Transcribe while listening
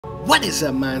What is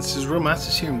up, monsters? Real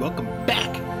Monsters here, and welcome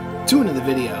back to another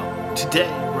video.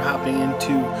 Today, we're hopping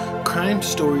into Crime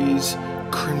Stories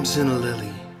Crimson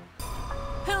Lily.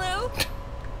 Hello?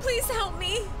 Please help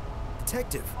me.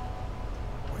 Detective,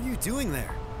 what are you doing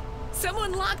there?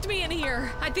 Someone locked me in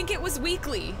here. I think it was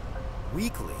Weekly.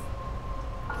 Weekly?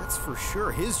 That's for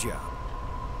sure his job.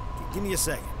 Give me a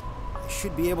second. I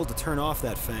should be able to turn off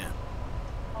that fan.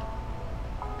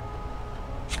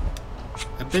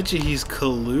 I bet you he's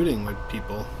colluding with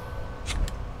people.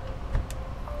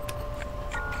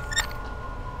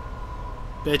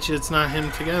 Bet you it's not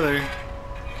him together.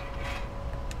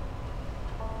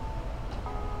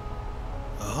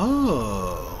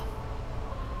 Oh.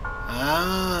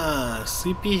 Ah,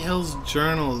 Sleepy Hill's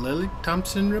Journal, Lily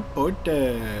Thompson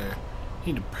reporter.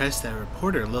 Need to press that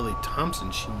reporter, Lily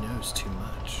Thompson. She knows too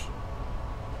much.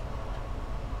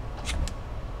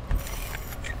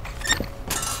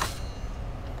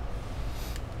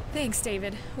 Thanks,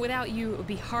 David. Without you, it would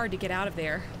be hard to get out of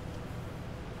there.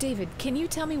 David, can you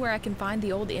tell me where I can find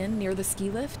the old inn near the ski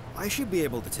lift? I should be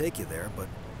able to take you there, but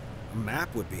a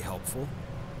map would be helpful.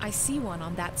 I see one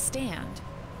on that stand.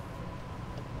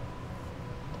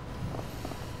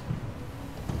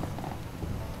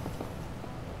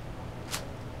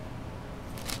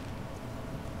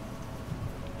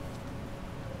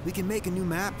 We can make a new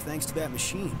map thanks to that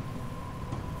machine.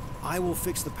 I will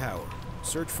fix the power.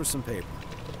 Search for some paper.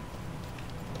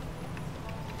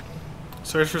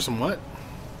 Search for some what?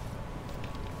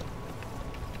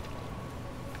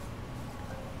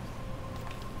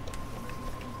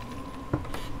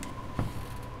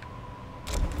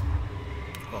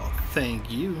 Oh,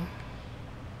 thank you.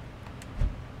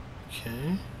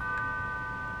 Okay.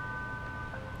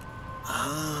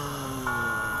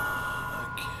 Ah,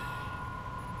 okay.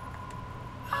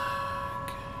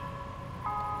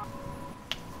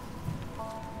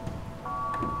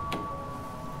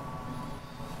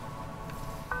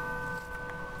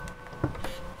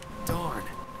 Darn.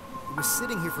 It was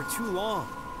sitting here for too long.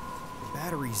 The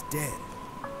battery's dead.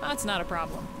 That's not a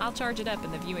problem. I'll charge it up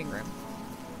in the viewing room.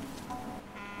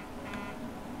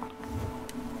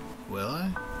 Will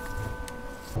I?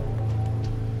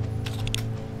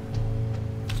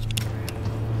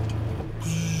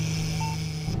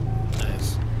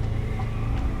 Nice.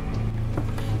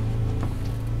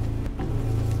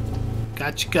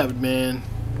 Got you covered, man.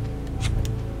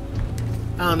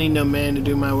 I don't need no man to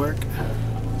do my work.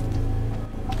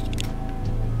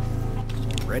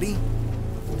 Ready?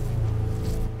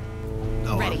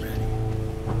 Oh, Ready. I'm ready.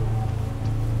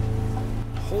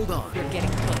 Hold on. You're getting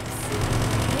close.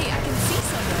 Hey, I can see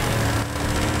someone.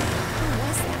 Who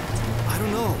was that? I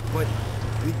don't know, but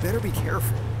we'd better be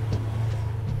careful.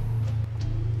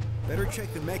 Better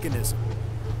check the mechanism.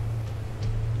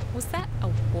 Was that a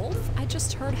wolf I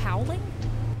just heard howling?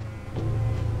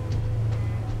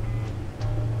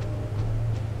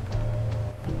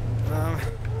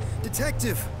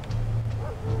 Detective!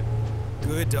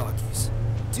 Good doggies.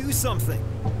 Do something!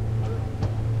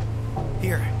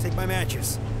 Here, take my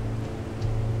matches.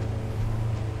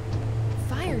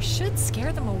 Fire should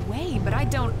scare them away, but I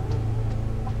don't...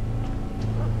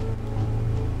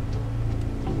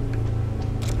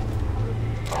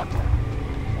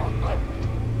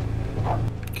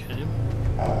 Okay.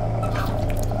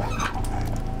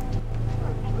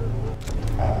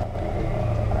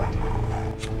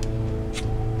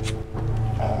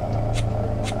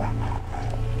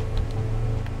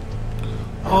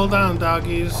 Hold on,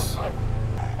 doggies.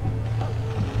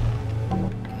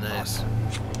 Nice.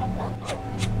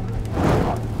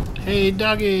 Hey,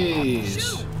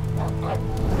 doggies.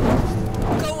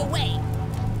 Go away!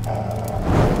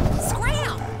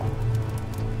 Scram!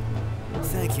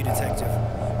 Thank you, Detective.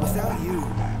 Without you...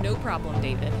 No problem,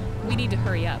 David. We need to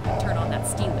hurry up and turn on that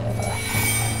ski lift.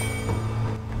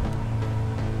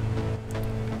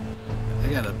 I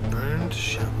got a burned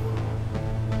shovel.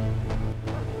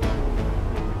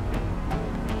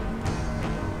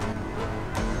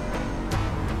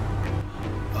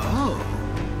 Oh.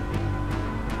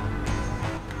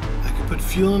 I could put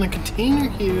fuel in a container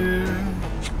here.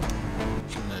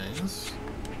 Nice.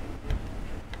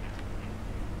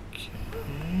 Okay.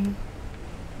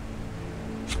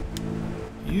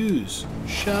 Use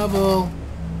shovel.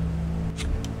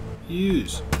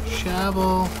 Use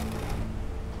shovel.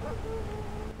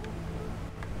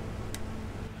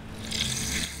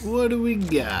 What do we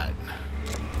got?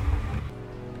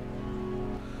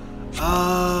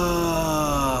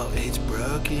 Oh, it's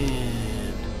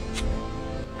broken.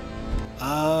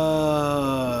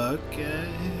 Oh, okay,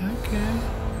 okay.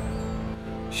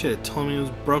 Should have told me it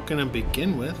was broken to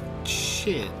begin with.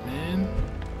 Shit, man.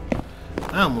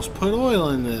 I almost put oil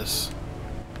in this.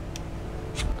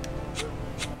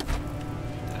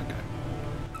 Okay.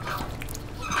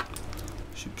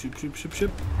 Shoop, shoop, shoop, shoop,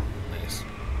 shoop. Nice.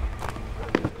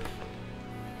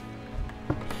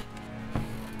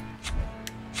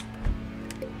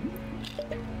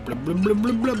 Blub, blub, blub,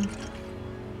 blub, blub.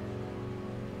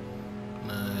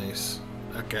 Nice.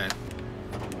 Okay.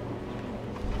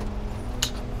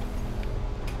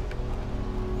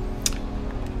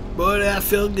 Boy, that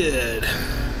feel good.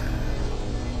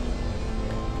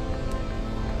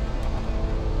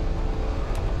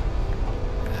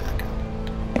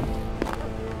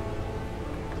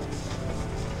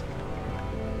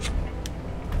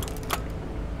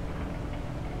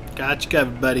 Got you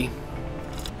covered, buddy.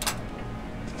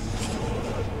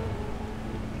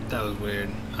 That was weird.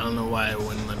 I don't know why it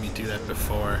wouldn't let me do that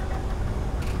before.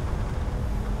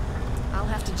 I'll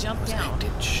have to jump down.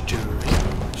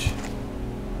 Strange.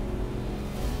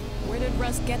 Where did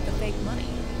Russ get the fake money?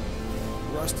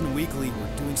 Rust and Weekly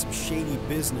were doing some shady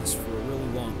business for a really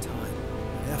long time.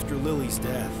 After Lily's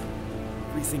death,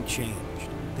 everything changed.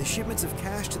 The shipments of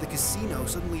cash to the casino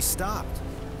suddenly stopped.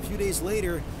 A few days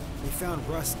later, they found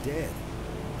Russ dead.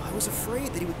 I was afraid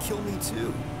that he would kill me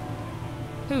too.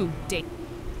 Who? Dave?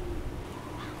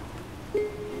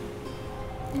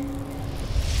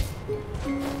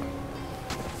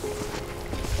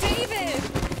 David!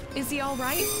 Is he all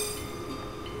right?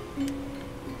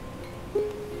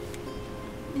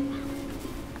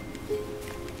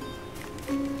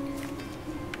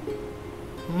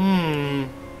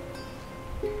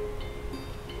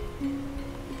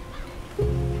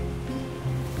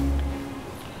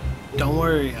 Don't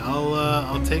worry,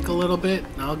 I'll take a little bit.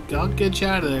 I'll get you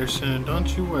out of there soon.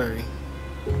 Don't you worry.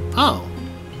 Oh.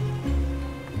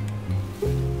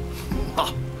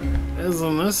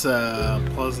 Isn't this a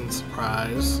pleasant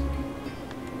surprise?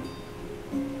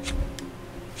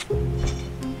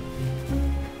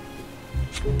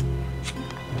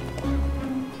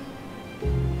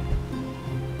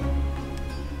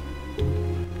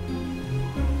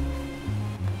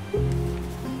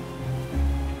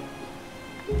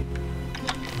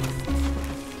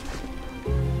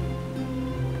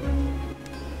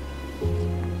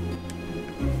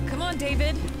 Come on,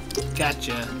 David.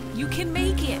 Gotcha. You can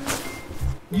make it.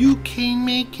 You can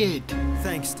make it.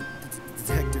 Thanks,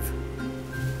 Detective.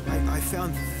 I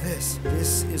found this.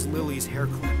 This is Lily's hair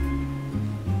clip.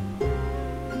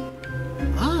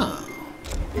 Oh.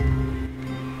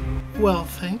 Well,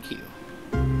 thank you.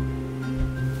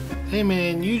 Hey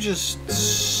man, you just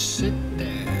sit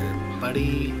there,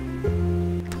 buddy.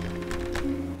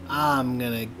 I'm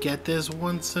gonna get this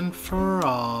once and for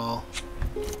all.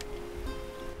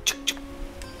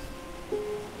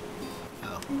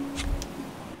 Oh.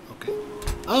 Okay.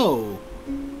 Oh!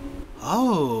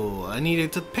 Oh, I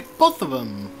needed to pick both of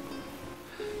them.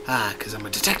 Ah, 'cause I'm a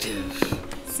detective.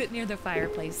 Sit near the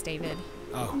fireplace, David.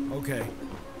 Oh, okay.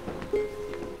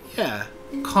 Yeah,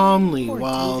 calmly Poor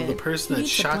while David. the person He that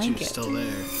needs a shot you is blanket. still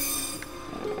there.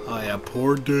 Oh yeah,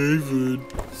 poor David.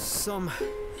 Some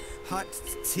hot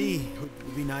tea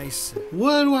would be nice.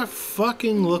 What do I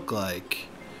fucking look like?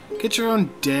 Get your own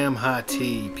damn hot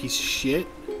tea, you piece of shit.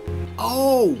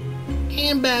 Oh,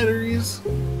 and batteries.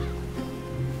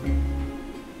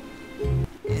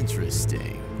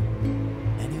 Interesting.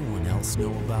 Anyone else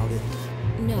know about it?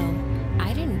 No,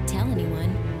 I didn't tell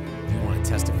anyone. You want to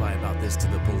testify about this to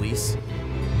the police?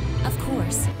 Of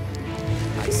course.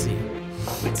 I see.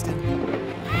 Winston,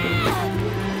 What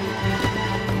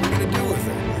are we gonna do with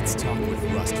it? let's talk with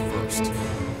Rust first.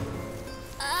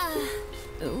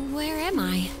 Where am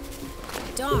I?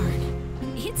 Darn,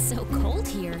 it's so cold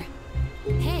here.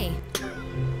 Hey,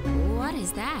 what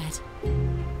is that?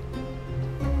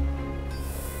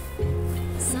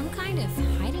 Some kind of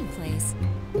hiding place.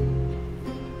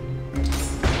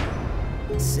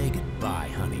 Say goodbye,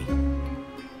 honey.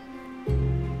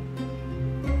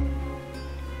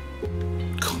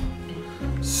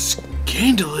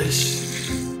 Scandalous.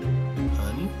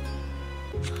 Honey?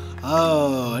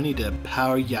 Oh, I need to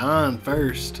power you on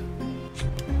first.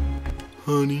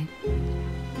 Honey.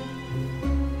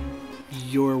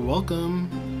 You're welcome.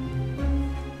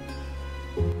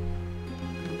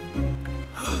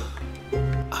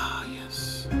 Ah,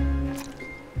 yes.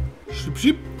 Shoop,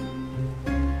 shoop.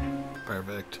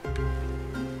 Perfect.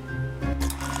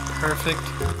 Perfect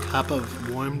cup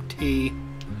of warm tea.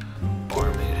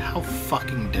 Barmaid, how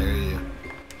fucking dare you?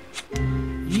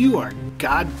 You are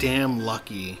goddamn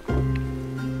lucky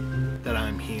that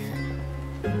I'm here.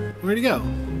 Where'd he go?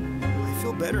 I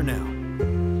feel better now.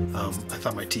 I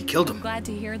thought my tea killed him. Glad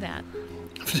to hear that.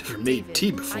 I've never made David, tea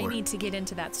I before. need to get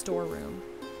into that storeroom.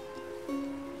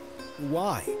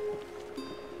 Why?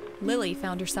 Lily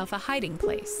found herself a hiding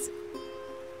place.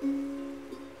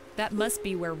 That must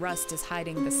be where Rust is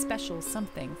hiding the special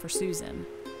something for Susan.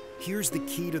 Here's the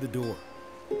key to the door.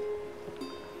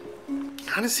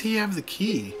 How does he have the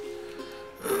key?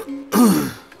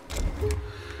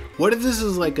 What if this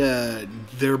is like a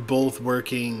they're both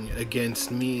working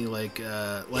against me, like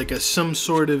some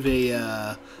sort of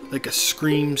a like a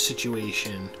Scream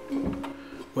situation,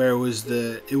 where it was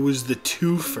the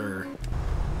twofer.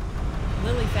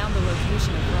 Lily found the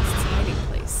location of Rust's hiding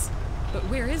place, but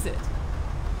where is it?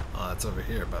 Oh, it's over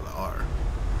here by the R.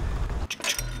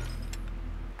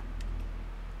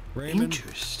 Raymond,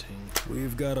 Interesting.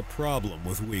 we've got a problem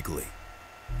with Weekly.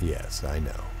 Yes, I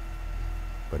know.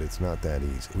 But it's not that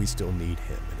easy. We still need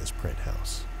him in his print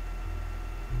house.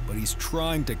 But he's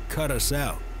trying to cut us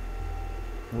out.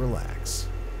 Relax.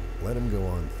 Let him go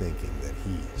on thinking that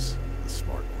he's the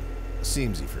smart one.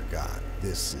 Seems he forgot.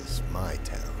 This is my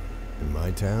town. And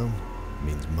my town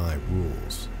means my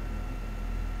rules.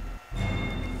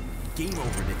 Game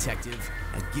over, detective.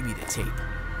 Now give me the tape.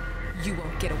 You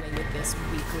won't get away with this,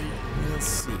 Weekly. We'll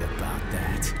see about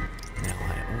that. Now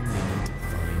I